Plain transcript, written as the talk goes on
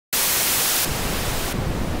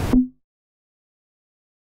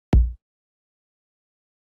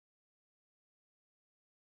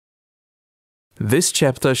This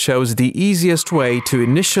chapter shows the easiest way to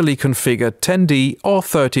initially configure 10D or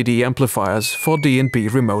 30D amplifiers for D&B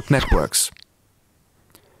remote networks.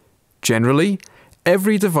 Generally,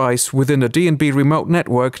 every device within a D&B remote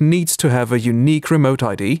network needs to have a unique remote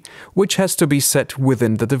ID, which has to be set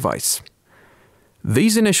within the device.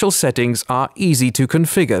 These initial settings are easy to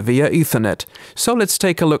configure via Ethernet, so let's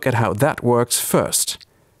take a look at how that works first.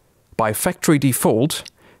 By factory default,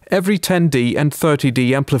 every 10D and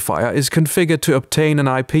 30D amplifier is configured to obtain an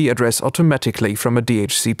IP address automatically from a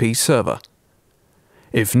DHCP server.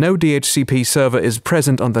 If no DHCP server is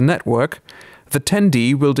present on the network, the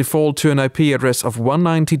 10D will default to an IP address of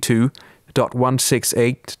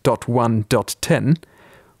 192.168.1.10,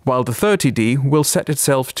 while the 30D will set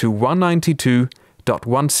itself to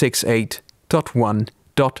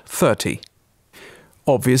 192.168.1.30.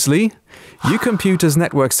 Obviously, your computer's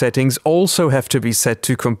network settings also have to be set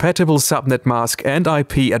to compatible subnet mask and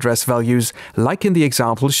IP address values, like in the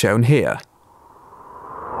example shown here.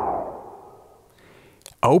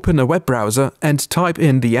 Open a web browser and type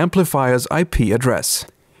in the amplifier's IP address.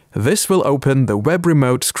 This will open the web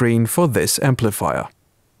remote screen for this amplifier.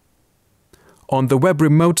 On the web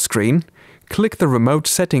remote screen, click the remote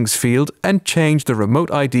settings field and change the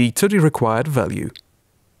remote ID to the required value.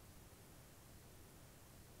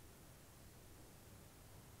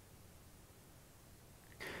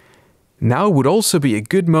 Now would also be a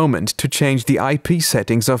good moment to change the IP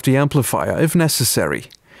settings of the amplifier if necessary.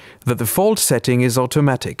 The default setting is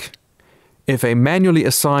automatic. If a manually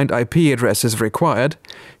assigned IP address is required,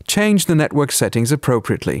 change the network settings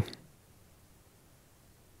appropriately.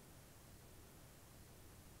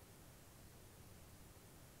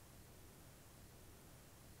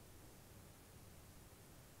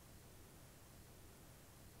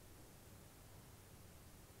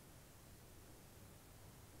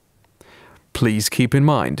 Please keep in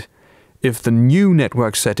mind, if the new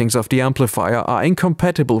network settings of the amplifier are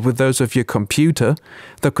incompatible with those of your computer,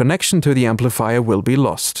 the connection to the amplifier will be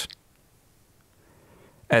lost.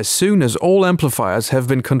 As soon as all amplifiers have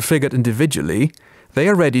been configured individually, they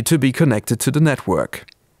are ready to be connected to the network.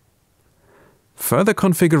 Further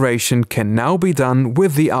configuration can now be done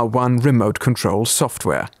with the R1 remote control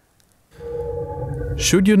software.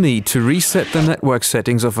 Should you need to reset the network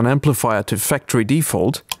settings of an amplifier to factory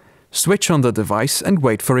default, switch on the device and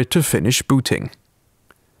wait for it to finish booting.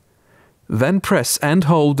 Then press and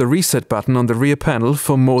hold the reset button on the rear panel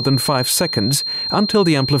for more than 5 seconds until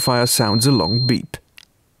the amplifier sounds a long beep.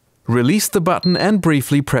 Release the button and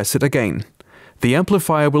briefly press it again. The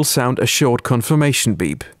amplifier will sound a short confirmation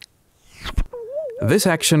beep. This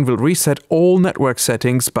action will reset all network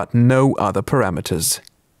settings but no other parameters.